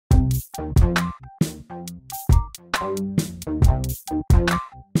Ed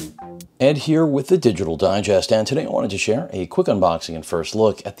here with the Digital Digest, and today I wanted to share a quick unboxing and first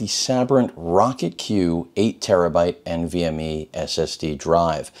look at the Sabrent Rocket Q 8TB NVMe SSD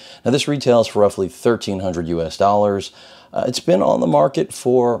drive. Now this retails for roughly $1,300 US. It's been on the market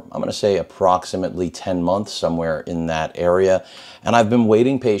for, I'm going to say, approximately 10 months, somewhere in that area, and I've been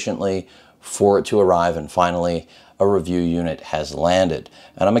waiting patiently for it to arrive, and finally a review unit has landed.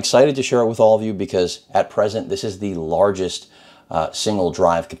 And I'm excited to share it with all of you because at present this is the largest single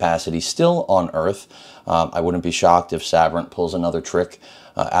drive capacity still on Earth. I wouldn't be shocked if Sabrent pulls another trick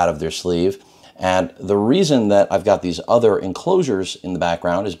out of their sleeve. And the reason that I've got these other enclosures in the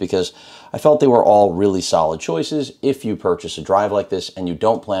background is because I felt they were all really solid choices. If you purchase a drive like this and you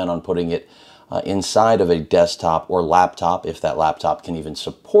don't plan on putting it inside of a desktop or laptop, if that laptop can even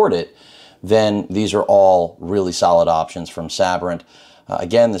support it, then these are all really solid options from Sabrent.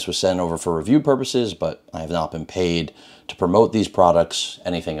 Again, this was sent over for review purposes, but I have not been paid to promote these products,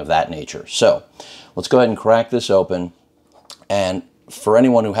 anything of that nature. So let's go ahead and crack this open. And for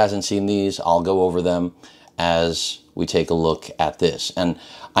anyone who hasn't seen these, I'll go over them as we take a look at this. And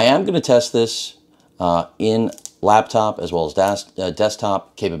I am going to test this in laptop as well as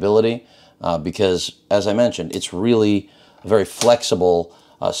desktop capability because, as I mentioned, it's really a very flexible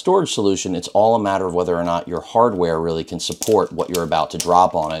storage solution. It's all a matter of whether or not your hardware really can support what you're about to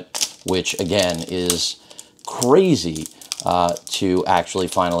drop on it, which again is crazy to actually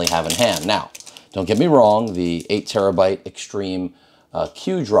finally have in hand. Now, don't get me wrong, the 8TB Extreme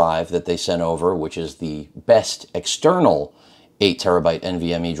Q drive that they sent over, which is the best external 8TB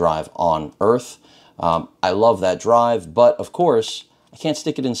NVMe drive on Earth. I love that drive, but of course, I can't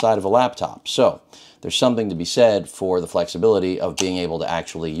stick it inside of a laptop. So there's something to be said for the flexibility of being able to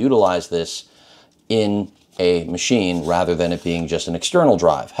actually utilize this in a machine rather than it being just an external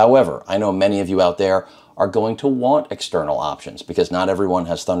drive. However, I know many of you out there are going to want external options because not everyone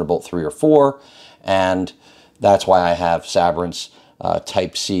has Thunderbolt 3 or 4, and that's why I have Sabrent's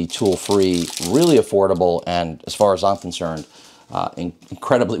Type-C tool-free, really affordable, and as far as I'm concerned,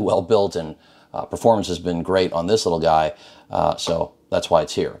 incredibly well built, and performance has been great on this little guy, so that's why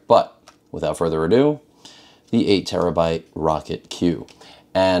it's here. But without further ado, the 8TB Rocket Q.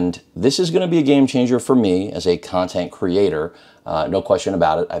 And this is going to be a game changer for me as a content creator, no question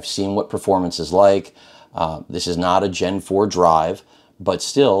about it. I've seen what performance is like. This is not a Gen 4 drive, but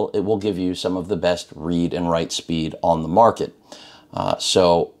still it will give you some of the best read and write speed on the market.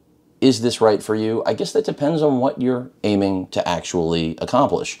 So is this right for you? I guess that depends on what you're aiming to actually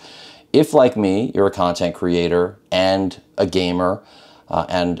accomplish. If, like me, you're a content creator and a gamer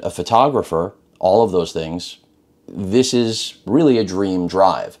and a photographer, all of those things, this is really a dream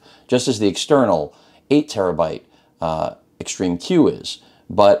drive, just as the external 8TB Extreme Q is.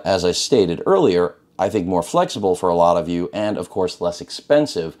 But as I stated earlier, I think more flexible for a lot of you and, of course, less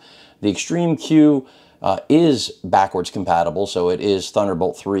expensive. The Extreme Q is backwards compatible, so it is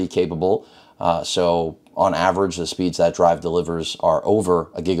Thunderbolt 3 capable. So on average, the speeds that drive delivers are over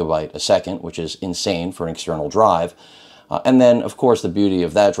a gigabyte a second, which is insane for an external drive. And then, of course, the beauty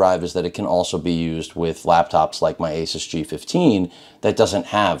of that drive is that it can also be used with laptops like my Asus G15 that doesn't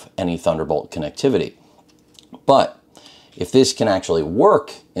have any Thunderbolt connectivity. But if this can actually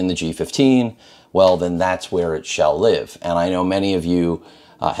work in the G15, well, then that's where it shall live. And I know many of you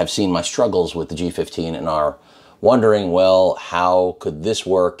have seen my struggles with the G15 and are wondering, well, how could this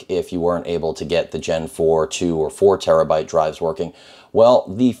work if you weren't able to get the Gen 4, 2, or 4TB drives working? Well,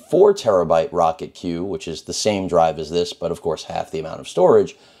 the 4TB Rocket Q, which is the same drive as this, but of course half the amount of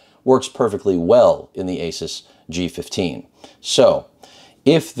storage, works perfectly well in the Asus G15. So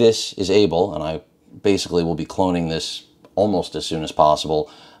if this is able, and I basically will be cloning this almost as soon as possible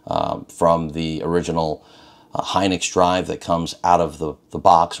from the original Hynix drive that comes out of the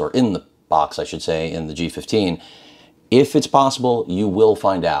box, or in the box, I should say, in the G15. If it's possible, you will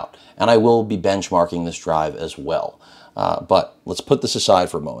find out. And I will be benchmarking this drive as well. But let's put this aside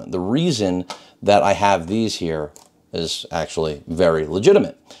for a moment. The reason that I have these here is actually very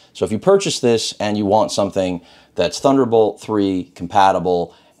legitimate. So if you purchase this and you want something that's Thunderbolt 3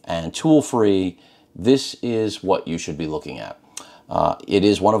 compatible and tool-free, this is what you should be looking at. It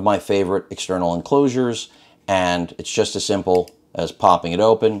is one of my favorite external enclosures, and it's just as simple as popping it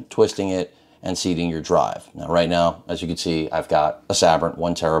open, twisting it, and seating your drive. Now, right now, as you can see, I've got a Sabrent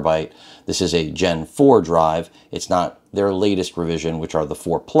 1TB. This is a Gen 4 drive. It's not their latest revision, which are the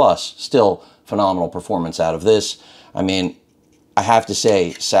 4 Plus. Still phenomenal performance out of this. I mean, I have to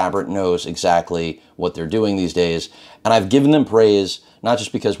say, Sabrent knows exactly what they're doing these days, and I've given them praise, not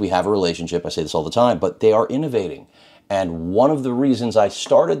just because we have a relationship, I say this all the time, but they are innovating. And one of the reasons I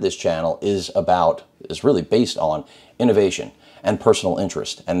started this channel is really based on innovation and personal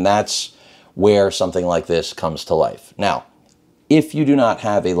interest. And that's where something like this comes to life. Now, if you do not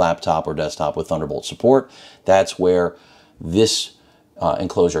have a laptop or desktop with Thunderbolt support, that's where this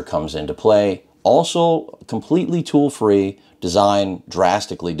enclosure comes into play. Also, completely tool-free, design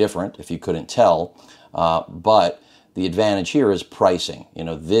drastically different, if you couldn't tell. But the advantage here is pricing. You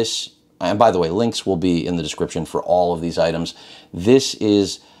know, this, and by the way, links will be in the description for all of these items. This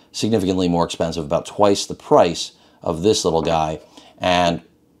is significantly more expensive, about twice the price of this little guy. And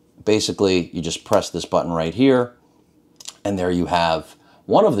basically, you just press this button right here, and there you have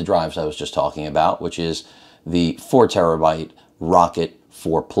one of the drives I was just talking about, which is the 4 terabyte Rocket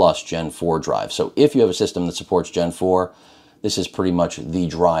 4 Plus Gen 4 drive. So if you have a system that supports Gen 4, this is pretty much the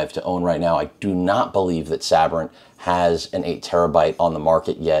drive to own right now. I do not believe that Sabrent has an 8 terabyte on the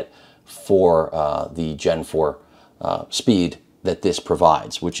market yet for the Gen 4 speed that this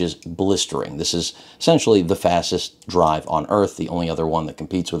provides, which is blistering. This is essentially the fastest drive on Earth. The only other one that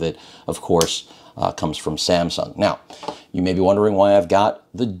competes with it, of course, comes from Samsung. Now, you may be wondering why I've got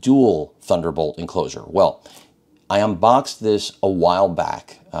the dual Thunderbolt enclosure. Well, I unboxed this a while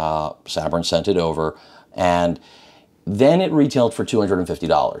back. Sabrent sent it over, and then it retailed for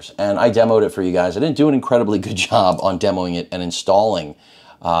 $250. And I demoed it for you guys. I didn't do an incredibly good job on demoing it and installing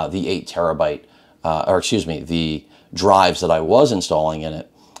the 8 terabyte, the drives that I was installing in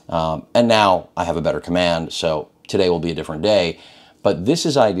it. And now I have a better command, so today will be a different day. But this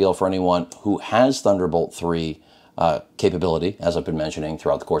is ideal for anyone who has Thunderbolt 3 capability, as I've been mentioning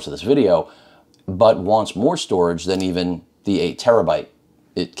throughout the course of this video, but wants more storage than even the 8 terabyte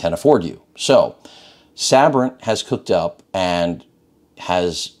it can afford you. So Sabrent has cooked up and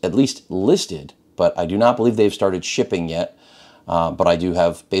has at least listed, but I do not believe they've started shipping yet, but I do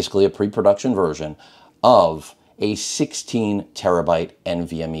have basically a pre-production version of a 16 terabyte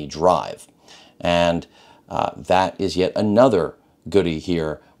NVMe drive. And that is yet another goodie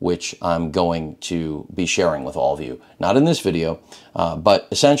here, which I'm going to be sharing with all of you. Not in this video, but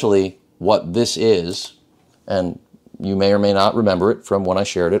essentially what this is, and you may or may not remember it from when I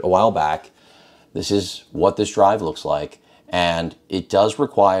shared it a while back, this is what this drive looks like. And it does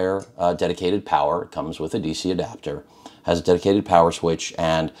require dedicated power. It comes with a DC adapter, has a dedicated power switch,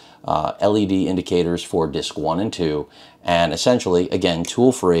 and LED indicators for disk 1 and 2. And essentially, again,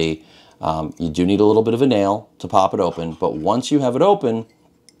 tool-free. You do need a little bit of a nail to pop it open, but once you have it open,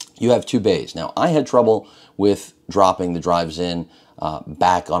 you have 2 bays. Now, I had trouble with dropping the drives in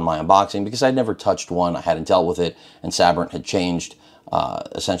back on my unboxing because I'd never touched one. I hadn't dealt with it, and Sabrent had changed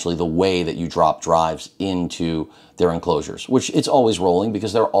essentially the way that you drop drives into their enclosures, which it's always rolling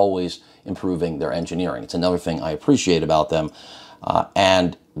because they're always improving their engineering. It's another thing I appreciate about them.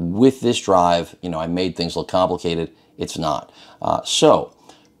 And with this drive, you know, I made things look complicated. It's not. So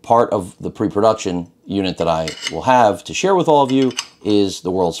part of the pre-production unit that I will have to share with all of you is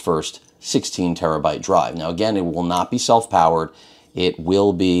the world's first 16 terabyte drive. Now, again, it will not be self-powered. It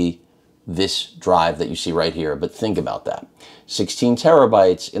will be this drive that you see right here, but think about that. 16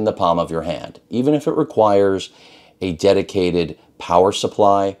 terabytes in the palm of your hand. Even if it requires a dedicated power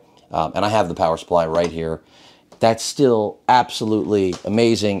supply, and I have the power supply right here, that's still absolutely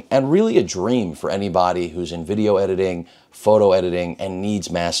amazing and really a dream for anybody who's in video editing, photo editing, and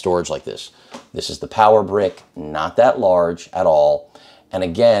needs mass storage like this. This is the power brick, not that large at all. And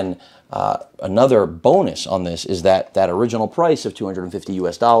again, another bonus on this is that that original price of $250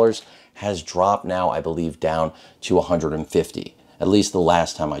 US has dropped now, I believe, down to 150, at least the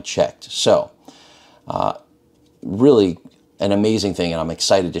last time I checked. So really an amazing thing, and I'm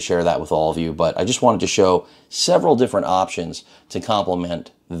excited to share that with all of you. But I just wanted to show several different options to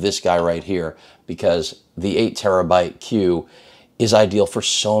complement this guy right here, because the 8 terabyte Q is ideal for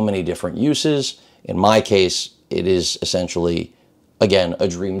so many different uses. In my case, it is essentially, again, a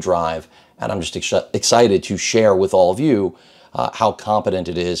dream drive, and I'm just excited to share with all of you how competent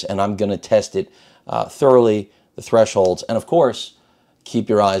it is, and I'm going to test it thoroughly, the thresholds, and of course, keep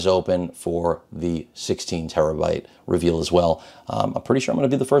your eyes open for the 16 terabyte reveal as well. I'm pretty sure I'm going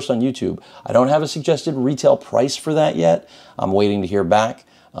to be the first on YouTube. I don't have a suggested retail price for that yet. I'm waiting to hear back,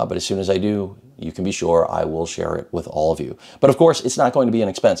 but as soon as I do, you can be sure I will share it with all of you. But of course, it's not going to be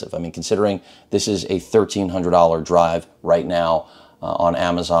inexpensive. I mean, considering this is a $1,300 drive right now on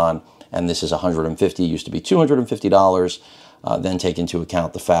Amazon, and this is $150, used to be $250, then take into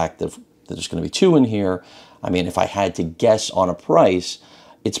account the fact that there's going to be 2 in here. I mean, if I had to guess on a price,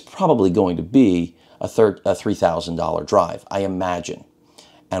 it's probably going to be a $3,000 drive, I imagine.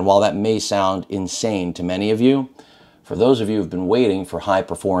 And while that may sound insane to many of you, for those of you who've been waiting for high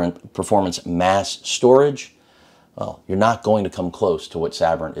performance mass storage, well, you're not going to come close to what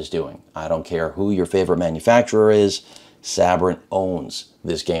Sabrent is doing. I don't care who your favorite manufacturer is, Sabrent owns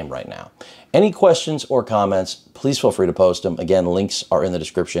this game right now. Any questions or comments, please feel free to post them. Again, links are in the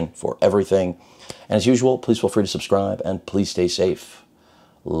description for everything. And as usual, please feel free to subscribe and please stay safe.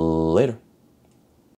 Later.